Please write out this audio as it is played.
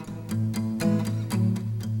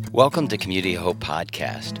Welcome to Community Hope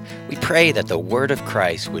Podcast. We pray that the Word of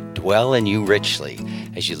Christ would dwell in you richly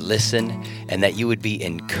as you listen and that you would be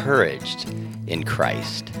encouraged in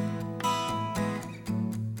Christ.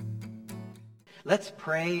 Let's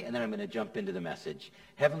pray, and then I'm going to jump into the message.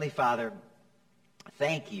 Heavenly Father,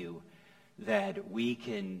 thank you that we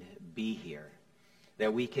can be here,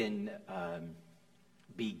 that we can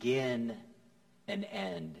begin and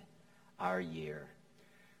end our year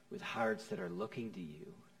with hearts that are looking to you.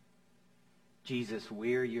 Jesus,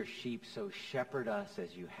 we're your sheep, so shepherd us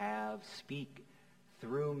as you have. Speak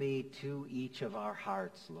through me to each of our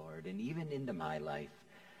hearts, Lord, and even into my life.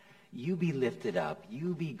 You be lifted up.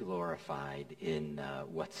 You be glorified in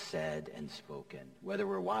what's said and spoken, whether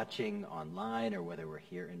we're watching online or whether we're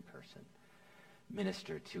here in person.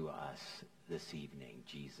 Minister to us this evening,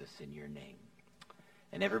 Jesus, in your name.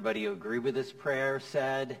 And everybody who agreed with this prayer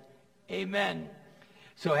said, amen.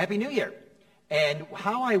 So Happy New Year. And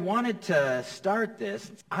how I wanted to start this,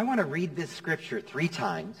 I want to read this scripture 3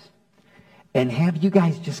 times and have you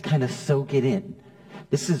guys just kind of soak it in.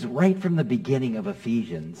 This is right from the beginning of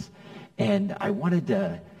Ephesians. And I wanted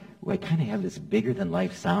to, I kind of have this bigger than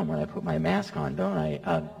life sound when I put my mask on, don't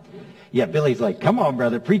I? Yeah, Billy's like, come on,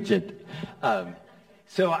 brother, preach it.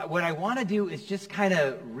 So what I want to do is just kind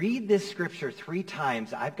of read this scripture 3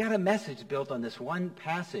 times. I've got a message built on this one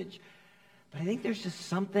passage. But I think there's just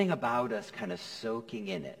something about us kind of soaking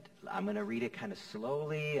in it. I'm going to read it kind of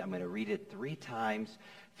slowly. I'm going to read it 3 times.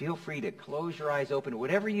 Feel free to close your eyes open,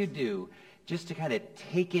 whatever you do, just to kind of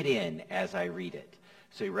take it in as I read it.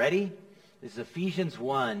 So you ready? This is Ephesians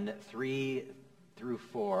 1, 3 through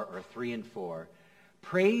 4, or 3 and 4.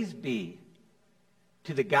 Praise be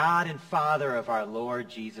to the God and Father of our Lord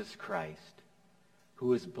Jesus Christ,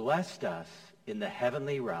 who has blessed us in the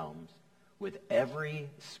heavenly realms with every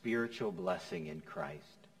spiritual blessing in Christ.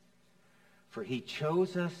 For he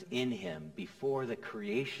chose us in him before the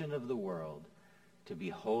creation of the world to be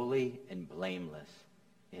holy and blameless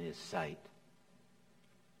in his sight.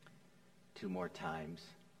 2 more times.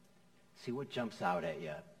 See what jumps out at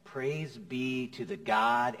you. Praise be to the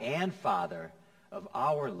God and Father of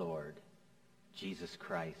our Lord Jesus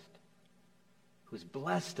Christ, who has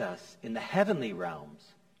blessed us in the heavenly realms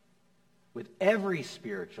with every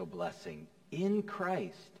spiritual blessing in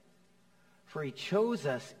Christ. For he chose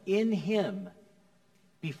us in him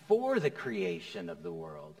before the creation of the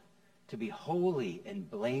world to be holy and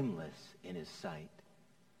blameless in his sight.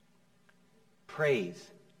 Praise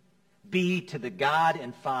be to the God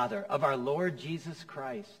and Father of our Lord Jesus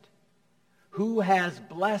Christ, who has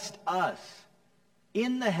blessed us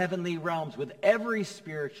in the heavenly realms with every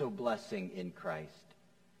spiritual blessing in Christ.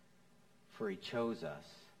 For he chose us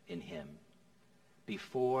in him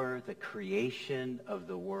before the creation of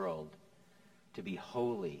the world to be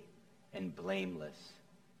holy and blameless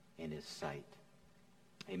in his sight.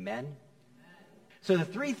 Amen? So the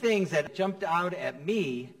 3 things that jumped out at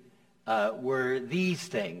me were these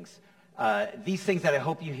things that I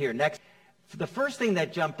hope you hear. Next, the first thing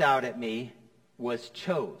that jumped out at me was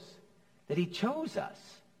chose, that he chose us,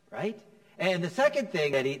 right? And the second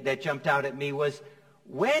thing that jumped out at me was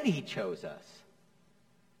when he chose us.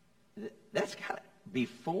 That's kind of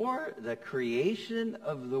before the creation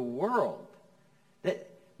of the world. That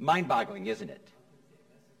mind-boggling, isn't it?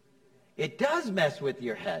 It does mess with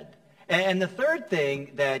your head. And the third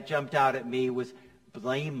thing that jumped out at me was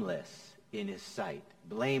blameless in his sight.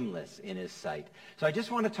 Blameless in his sight. So I just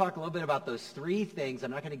want to talk a little bit about those 3 things.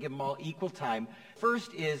 I'm not going to give them all equal time.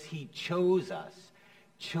 First is he chose us.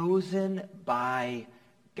 Chosen by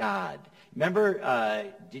God. Remember,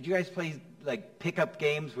 did you guys play like pickup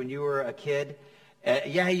games when you were a kid?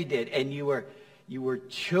 Yeah, you did. And you were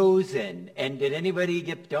chosen. And did anybody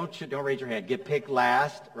don't raise your hand, get picked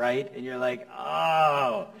last, right? And you're like,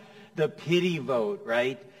 oh, the pity vote,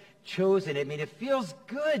 right? Chosen. I mean, it feels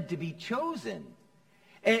good to be chosen.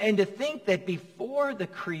 And to think that before the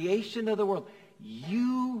creation of the world,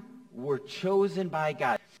 you were chosen by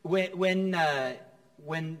God.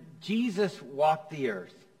 When Jesus walked the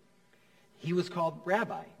earth, he was called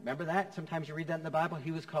Rabbi. Remember that? Sometimes you read that in the Bible. He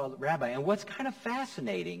was called Rabbi. And what's kind of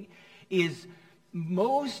fascinating is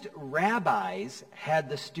most rabbis had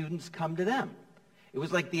the students come to them. It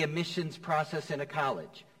was like the admissions process in a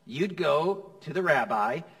college. You'd go to the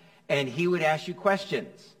rabbi, and he would ask you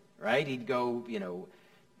questions, right? He'd go,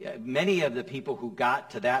 many of the people who got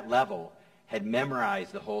to that level had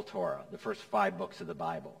memorized the whole Torah, the first 5 books of the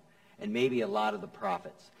Bible, and maybe a lot of the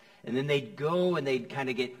prophets. And then they'd go and they'd kind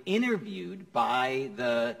of get interviewed by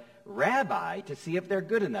the rabbi to see if they're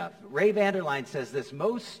good enough. Ray Vander Laan says this: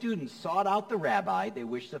 most students sought out the rabbi they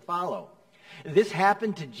wish to follow. This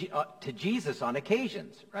happened to Jesus on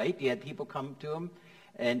occasions, right? He had people come to him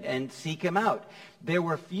and seek him out. There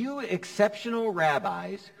were few exceptional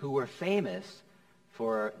rabbis who were famous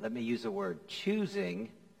for, let me use the word, choosing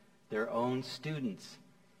their own students.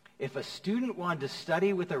 If a student wanted to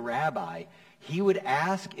study with a rabbi, he would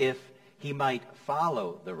ask if he might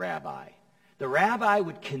follow the rabbi. The rabbi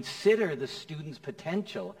would consider the student's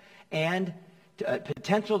potential and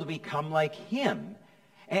potential to become like him,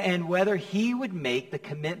 and whether he would make the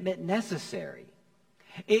commitment necessary.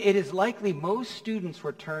 It is likely most students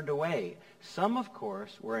were turned away. Some, of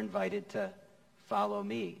course, were invited to follow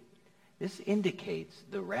me. This indicates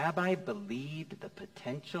the rabbi believed the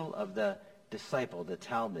potential of the disciple, the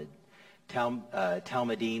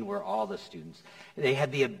Talmudim were all the students. They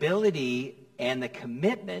had the ability and the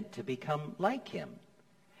commitment to become like him.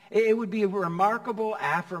 It would be a remarkable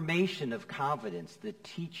affirmation of confidence the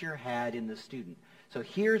teacher had in the student. So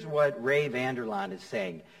here's what Ray Vander Laan is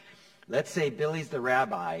saying. Let's say Billy's the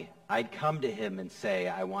rabbi. I'd come to him and say,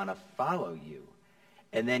 I want to follow you.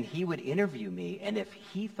 And then he would interview me, and if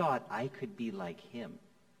he thought I could be like him,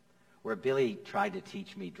 where Billy tried to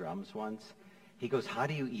teach me drums once, he goes, how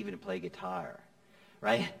do you even play guitar?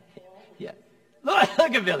 Right? Yeah. Look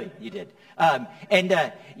at Billy. You did.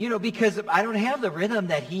 Because I don't have the rhythm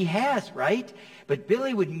that he has, right? But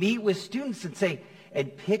Billy would meet with students and say,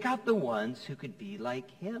 and pick out the ones who could be like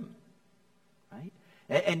him, right?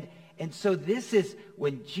 And so this is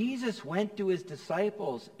when Jesus went to his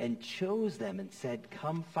disciples and chose them and said,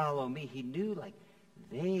 come follow me. He knew like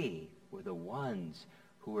they were the ones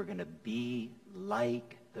who were going to be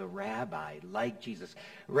like the rabbi, like Jesus.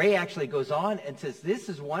 Ray actually goes on and says this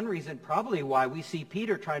is one reason probably why we see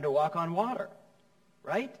Peter trying to walk on water,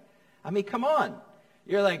 right? I mean, come on.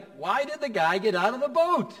 You're like, why did the guy get out of the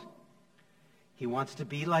boat? He wants to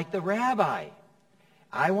be like the rabbi.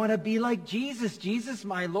 I want to be like Jesus. Jesus,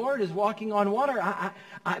 my Lord, is walking on water.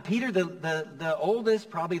 Peter, the oldest,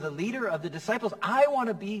 probably the leader of the disciples, I want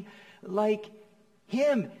to be like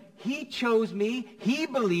him. He chose me. He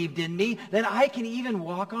believed in me. Then I can even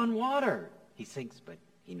walk on water. He thinks, but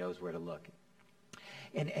he knows where to look.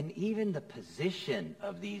 And even the position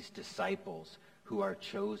of these disciples who are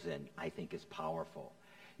chosen, I think, is powerful.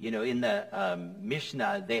 You know, in the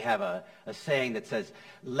Mishnah, they have a saying that says,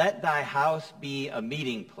 let thy house be a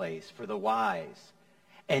meeting place for the wise,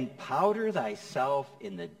 and powder thyself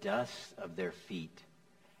in the dust of their feet,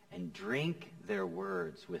 and drink their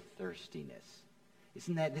words with thirstiness.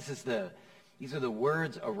 Isn't that, these are the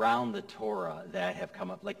words around the Torah that have come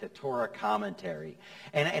up, like the Torah commentary.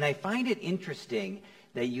 And I find it interesting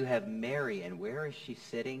that you have Mary, and where is she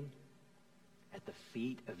sitting? At the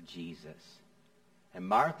feet of Jesus. And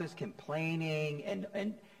Martha's complaining,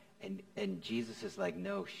 and Jesus is like,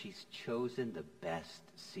 no, she's chosen the best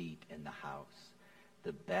seat in the house,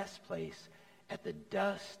 the best place at the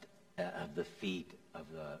dust of the feet of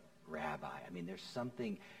the rabbi. I mean, there's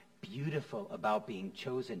something beautiful about being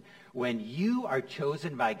chosen. When you are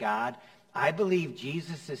chosen by God, I believe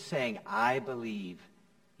Jesus is saying, I believe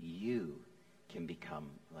you can become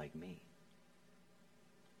like me.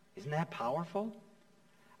 Isn't that powerful?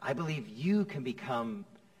 I believe you can become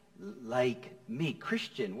like me.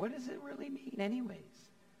 Christian, what does it really mean anyways?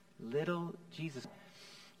 Little Jesus.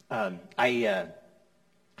 I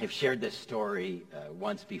have shared this story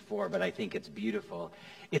once before, but I think it's beautiful.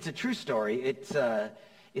 It's a true story. It's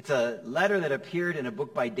a letter that appeared in a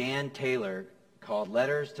book by Dan Taylor called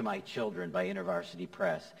Letters to My Children by InterVarsity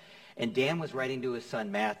Press. And Dan was writing to his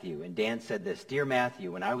son Matthew, and Dan said this, Dear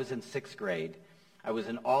Matthew, when I was in 6th grade, I was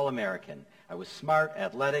an all-American. I was smart,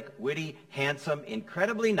 athletic, witty, handsome,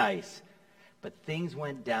 incredibly nice, but things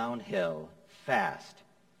went downhill fast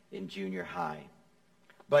in junior high.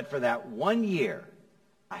 But for that 1 year,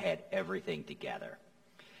 I had everything together.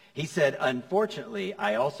 He said, unfortunately,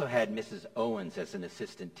 I also had Mrs. Owens as an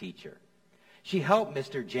assistant teacher. She helped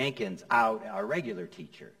Mr. Jenkins out, our regular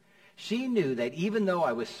teacher. She knew that even though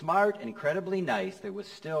I was smart and incredibly nice, there was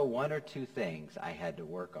still one or two things I had to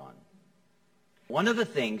work on. One of the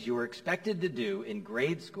things you were expected to do in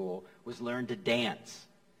grade school was learn to dance.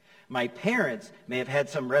 My parents may have had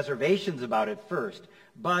some reservations about it first,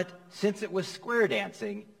 but since it was square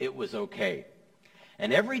dancing, it was okay.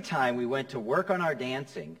 And every time we went to work on our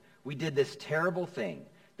dancing, we did this terrible thing.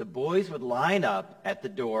 The boys would line up at the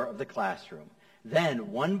door of the classroom.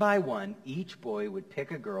 Then, one by one, each boy would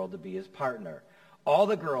pick a girl to be his partner. All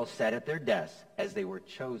the girls sat at their desks as they were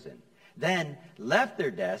chosen. Then left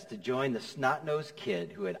their desks to join the snot-nosed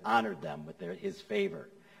kid who had honored them with his favor.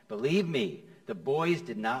 Believe me, the boys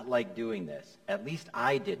did not like doing this. At least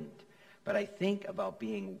I didn't. But think about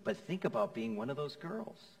being one of those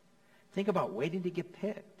girls. Think about waiting to get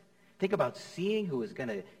picked. Think about seeing who is going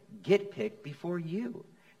to get picked before you.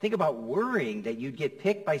 Think about worrying that you'd get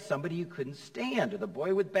picked by somebody you couldn't stand or the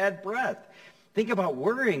boy with bad breath. Think about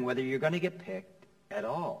worrying whether you're going to get picked at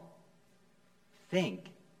all. Think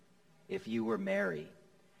if you were Mary.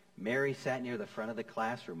 Mary sat near the front of the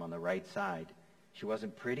classroom on the right side. She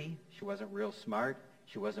wasn't pretty. She wasn't real smart.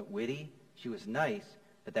 She wasn't witty. She was nice,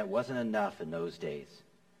 but that wasn't enough in those days.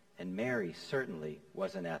 And Mary certainly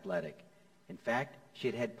wasn't athletic. In fact, she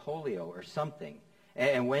had had polio or something.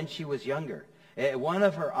 And when she was younger, one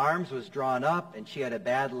of her arms was drawn up and she had a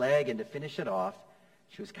bad leg, and to finish it off,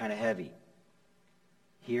 she was kind of heavy.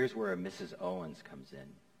 Here's where Mrs. Owens comes in.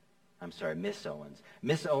 I'm sorry, Miss Owens.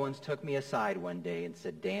 Miss Owens took me aside one day and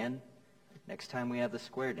said, Dan, next time we have the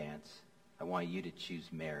square dance, I want you to choose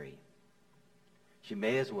Mary. She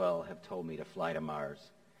may as well have told me to fly to Mars.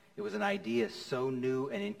 It was an idea so new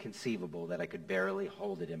and inconceivable that I could barely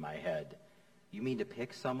hold it in my head. You mean to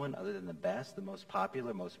pick someone other than the best, the most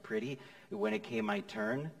popular, most pretty, when it came my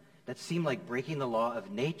turn? That seemed like breaking the law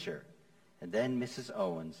of nature. And then Mrs.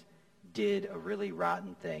 Owens did a really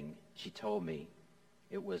rotten thing. She told me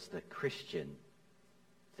it was the Christian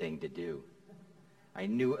thing to do. I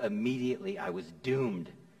knew immediately I was doomed.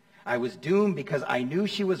 I was doomed because I knew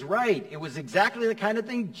she was right. It was exactly the kind of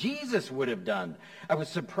thing Jesus would have done. I was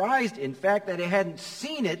surprised, in fact, that I hadn't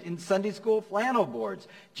seen it in Sunday school flannel boards.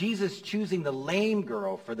 Jesus choosing the lame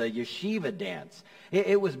girl for the yeshiva dance.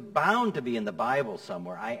 It was bound to be in the Bible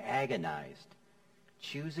somewhere. I agonized.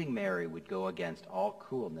 Choosing Mary would go against all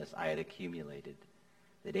coolness I had accumulated.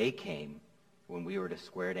 The day came when we were to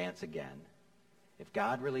square dance again. If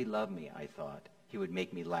God really loved me, I thought, he would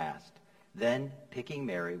make me last. Then picking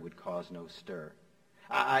Mary would cause no stir.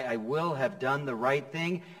 I will have done the right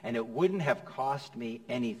thing, and it wouldn't have cost me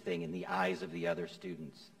anything in the eyes of the other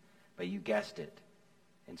students. But you guessed it.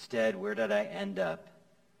 Instead, where did I end up?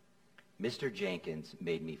 Mr. Jenkins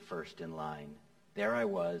made me first in line. There I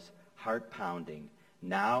was, heart pounding.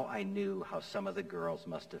 Now I knew how some of the girls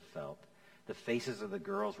must have felt. The faces of the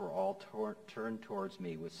girls were all turned towards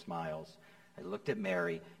me with smiles. I looked at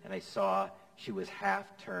Mary, and I saw she was half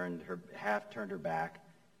turned her back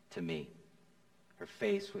to me. Her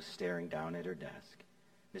face was staring down at her desk.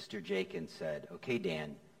 Mr. Jenkins said, "Okay,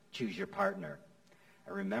 Dan, choose your partner."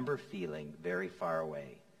 I remember feeling very far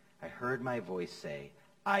away. I heard my voice say,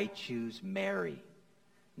 "I choose Mary."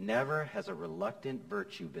 Never has a reluctant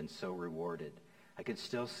virtue been so rewarded. I could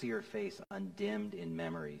still see her face undimmed in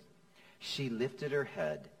memory. She lifted her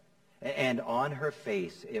head, and on her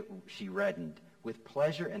face she reddened with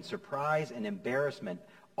pleasure and surprise and embarrassment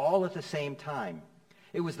all at the same time.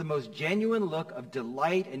 It was the most genuine look of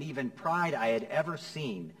delight and even pride I had ever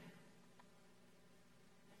seen.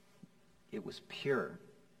 It was pure.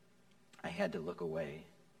 I had to look away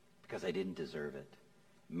because I didn't deserve it.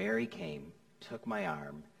 Mary came, took my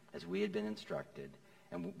arm as we had been instructed,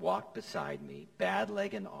 and walked beside me, bad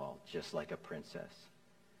leg and all, just like a princess.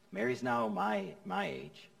 Mary's now my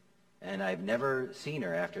age. And I've never seen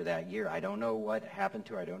her after that year. I don't know what happened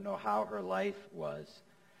to her. I don't know how her life was.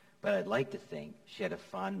 But I'd like to think she had a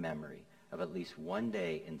fond memory of at least one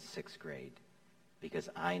day in 6th grade, because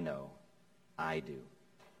I know I do.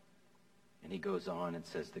 And he goes on and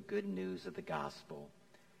says, the good news of the gospel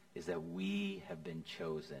is that we have been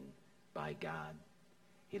chosen by God.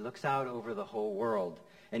 He looks out over the whole world,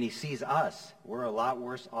 and he sees us. We're a lot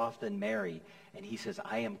worse off than Mary. And he says,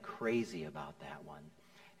 I am crazy about that one.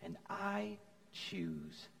 And I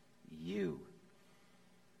choose you.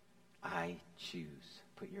 I choose.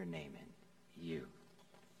 Put your name in. You.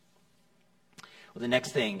 Well, the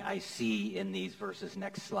next thing I see in these verses,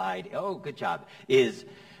 next slide, oh, good job, is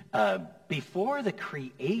before the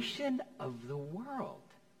creation of the world.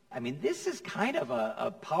 I mean, this is kind of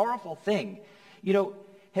a powerful thing. You know,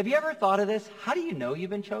 have you ever thought of this? How do you know you've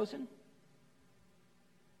been chosen?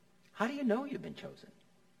 How do you know you've been chosen?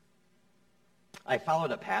 I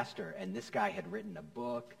followed a pastor, and this guy had written a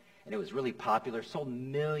book, and it was really popular, sold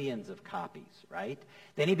millions of copies, right?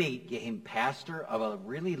 Then he became pastor of a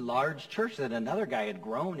really large church that another guy had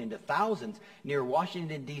grown into thousands near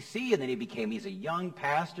Washington, D.C., and then he's a young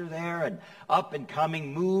pastor there, and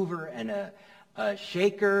up-and-coming mover, and a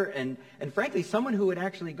shaker, and frankly, someone who had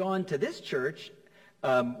actually gone to this church,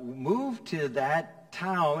 moved to that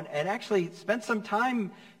town and actually spent some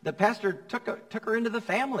time. The pastor took her into the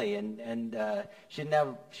family, and she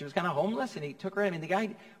was kind of homeless, and he took her in. I mean, the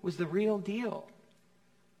guy was the real deal.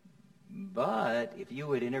 But if you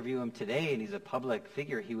would interview him today, and he's a public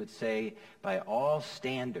figure, he would say, by all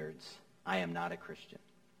standards, I am not a Christian.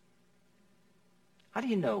 How do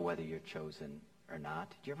you know whether you're chosen or not?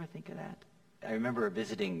 Did you ever think of that? I remember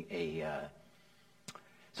visiting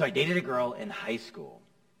so I dated a girl in high school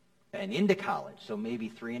and into college, so maybe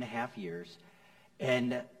 3.5 years.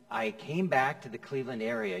 And I came back to the Cleveland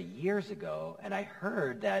area years ago, and I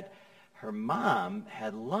heard that her mom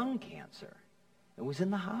had lung cancer and was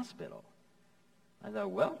in the hospital. I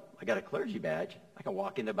thought, well, I got a clergy badge. I can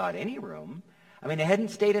walk into about any room. I mean, I hadn't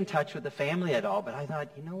stayed in touch with the family at all, but I thought,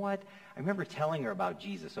 you know what? I remember telling her about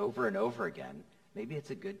Jesus over and over again. Maybe it's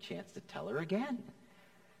a good chance to tell her again.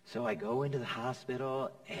 So I go into the hospital,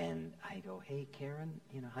 and I go, hey, Karen,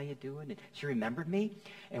 how you doing? And she remembered me,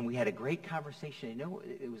 and we had a great conversation.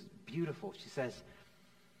 It was beautiful. She says,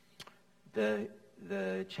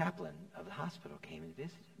 the chaplain of the hospital came and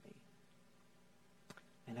visited me.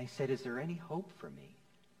 And I said, is there any hope for me?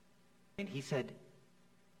 And he said,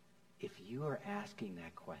 if you are asking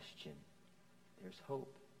that question, there's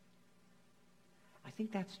hope. I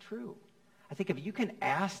think that's true. I think if you can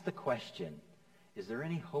ask the question, is there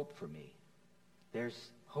any hope for me? There's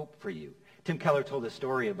hope for you. Tim Keller told a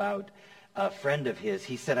story about a friend of his.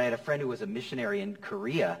 He said, I had a friend who was a missionary in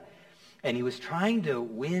Korea, and he was trying to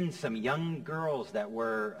win some young girls that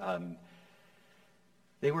were,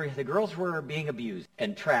 the girls were being abused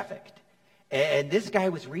and trafficked. And this guy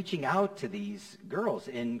was reaching out to these girls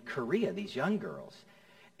in Korea, these young girls.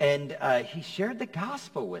 And he shared the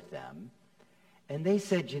gospel with them. And they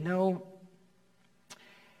said, you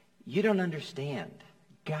don't understand.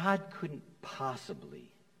 God couldn't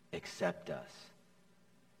possibly accept us.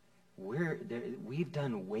 We've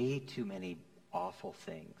done way too many awful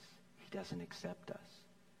things. He doesn't accept us.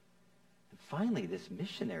 And finally, this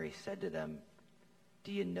missionary said to them,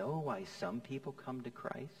 do you know why some people come to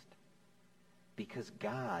Christ? Because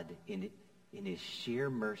God, in his sheer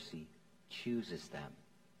mercy, chooses them.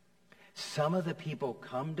 Some of the people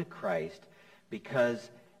come to Christ because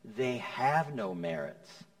they have no merits.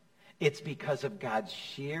 It's because of God's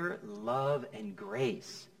sheer love and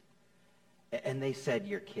grace. And they said,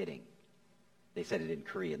 you're kidding. They said it in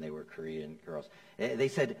Korean. They were Korean girls. They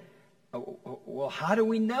said, well, how do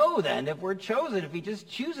we know then if we're chosen, if he just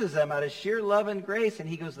chooses them out of sheer love and grace? And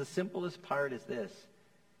he goes, the simplest part is this.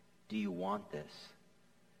 Do you want this?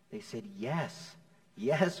 They said, yes.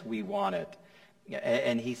 Yes, we want it.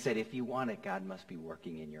 And he said, if you want it, God must be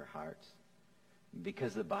working in your hearts.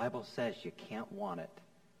 Because the Bible says you can't want it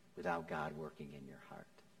without God working in your heart.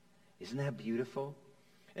 Isn't that beautiful?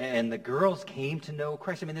 And the girls came to know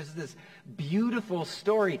Christ. I mean, there's this beautiful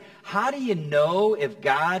story. How do you know if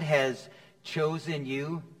God has chosen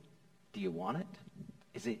you? Do you want it?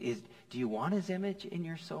 Do you want his image in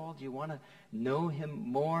your soul? Do you want to know him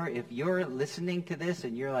more? If you're listening to this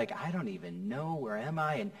and you're like, I don't even know, where am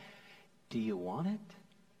I? And do you want it?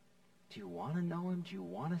 Do you want to know him? Do you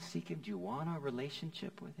want to seek him? Do you want a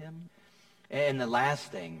relationship with him? And the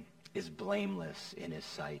last thing is blameless in his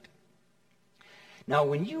sight. Now,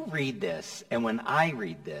 when you read this, and when I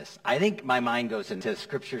read this, I think my mind goes into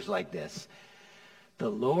scriptures like this. The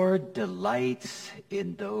Lord delights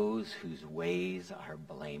in those whose ways are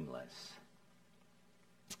blameless.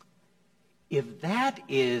 If that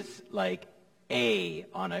is like A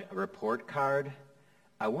on a report card,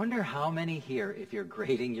 I wonder how many here, if you're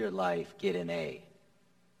grading your life, get an A.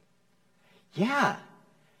 Yeah.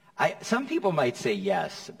 Some people might say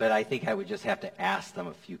yes, but I think I would just have to ask them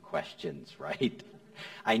a few questions, right?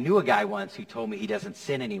 I knew a guy once who told me he doesn't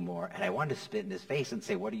sin anymore, and I wanted to spit in his face and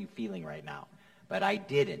say, what are you feeling right now? But I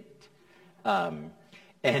didn't. And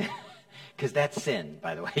because that's sin,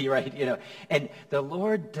 by the way, right? And the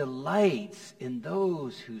Lord delights in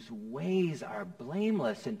those whose ways are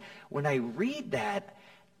blameless. And when I read that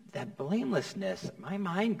blamelessness, my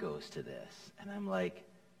mind goes to this. And I'm like,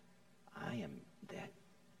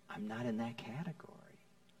 I'm not in that category.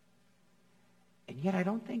 And yet I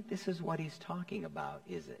don't think this is what he's talking about,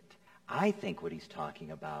 is it? I think what he's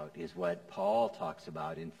talking about is what Paul talks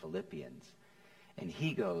about in Philippians. And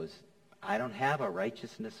he goes, I don't have a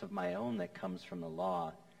righteousness of my own that comes from the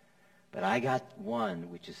law, but I got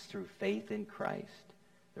one which is through faith in Christ,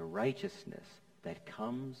 the righteousness that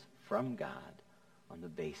comes from God on the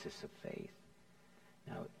basis of faith.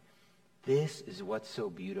 Now, this is what's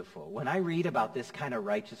so beautiful. When I read about this kind of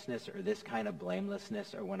righteousness or this kind of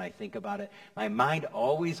blamelessness, or when I think about it, my mind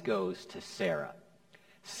always goes to Sarah.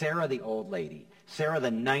 Sarah, the old lady. Sarah,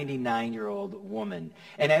 the 99-year-old woman.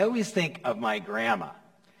 And I always think of my grandma,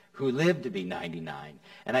 who lived to be 99.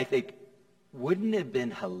 And I think, wouldn't it have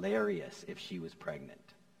been hilarious if she was pregnant?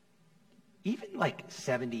 Even like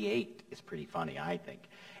 78 is pretty funny, I think.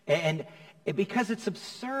 And because it's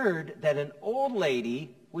absurd that an old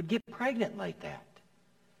lady would get pregnant like that.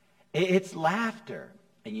 It's laughter.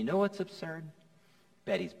 And you know what's absurd?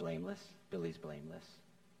 Betty's blameless. Billy's blameless,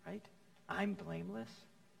 right? I'm blameless.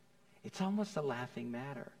 It's almost a laughing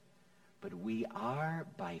matter. But we are,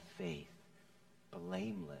 by faith,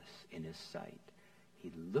 blameless in his sight.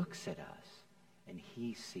 He looks at us, and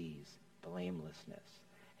he sees blamelessness.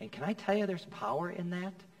 And can I tell you there's power in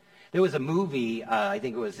that? There was a movie, I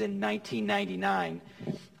think it was in 1999.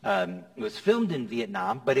 It was filmed in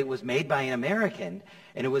Vietnam, but it was made by an American,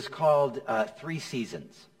 and it was called 3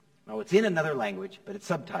 Seasons. Now, it's in another language, but it's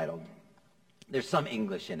subtitled. There's some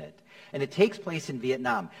English in it. And it takes place in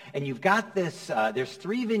Vietnam. And you've got this, there's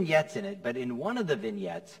 3 vignettes in it, but in one of the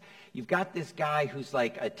vignettes, you've got this guy who's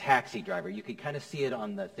like a taxi driver. You can kind of see it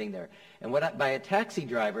on the thing there. And by a taxi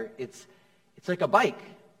driver, it's like a bike.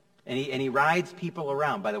 And he rides people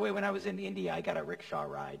around. By the way, when I was in India, I got a rickshaw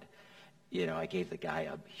ride. You know, I gave the guy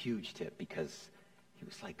a huge tip because he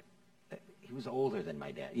was older than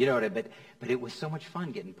my dad. You know what I mean? But it was so much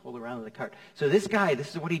fun getting pulled around in the cart. So this guy,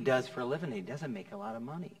 this is what he does for a living. He doesn't make a lot of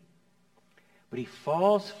money. But he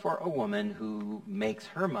falls for a woman who makes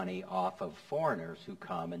her money off of foreigners who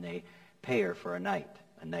come and they pay her for a night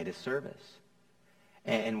of service.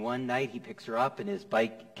 And one night he picks her up in his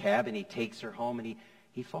bike cab and he takes her home and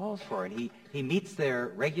he falls for her. And he meets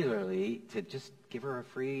there regularly to just give her a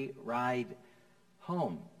free ride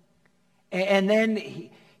home. And then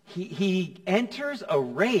he enters a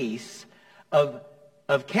race of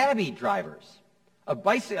cabbie drivers,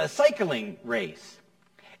 a cycling race.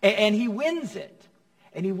 And he wins it.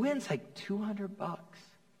 And he wins like $200.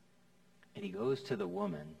 And he goes to the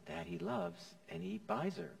woman that he loves and he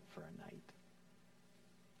buys her for a night.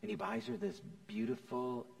 And he buys her this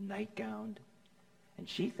beautiful nightgown. And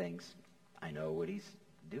she thinks, I know what he's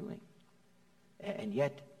doing. And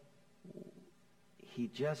yet, he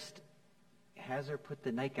just has her put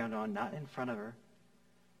the nightgown on, not in front of her,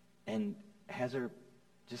 and has her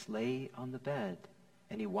just lay on the bed.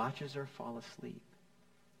 And he watches her fall asleep.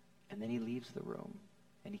 And then he leaves the room.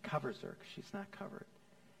 And he covers her because she's not covered.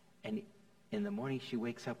 And in the morning, she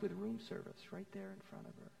wakes up with room service right there in front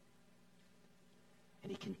of her.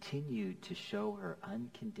 And he continued to show her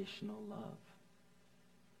unconditional love.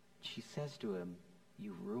 She says to him,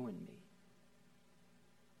 "You've ruined me.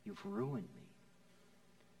 You've ruined me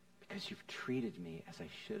because you've treated me as I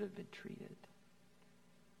should have been treated."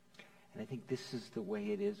 And I think this is the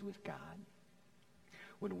way it is with God.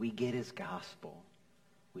 When we get his gospel,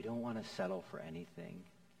 we don't want to settle for anything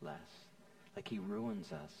less. Like he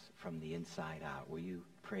ruins us from the inside out. Will you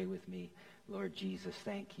pray with me? Lord Jesus,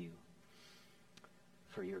 thank you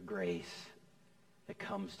for your grace that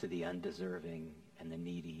comes to the undeserving and the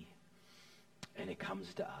needy, and it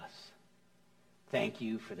comes to us. Thank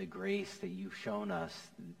you for the grace that you've shown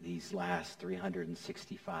us these last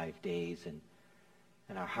 365 days, and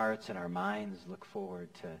our hearts and our minds look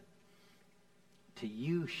forward to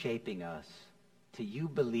you shaping us, to you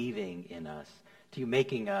believing in us, to you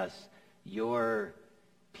making us your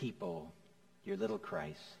people, your little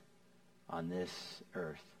Christ on this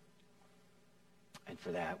earth. And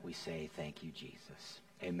for that we say thank you, Jesus.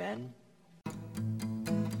 Amen.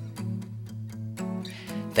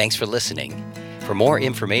 Thanks for listening. For more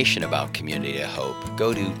information about Community of Hope,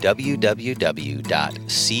 go to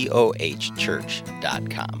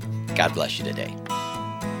www.cohchurch.com. God bless you today.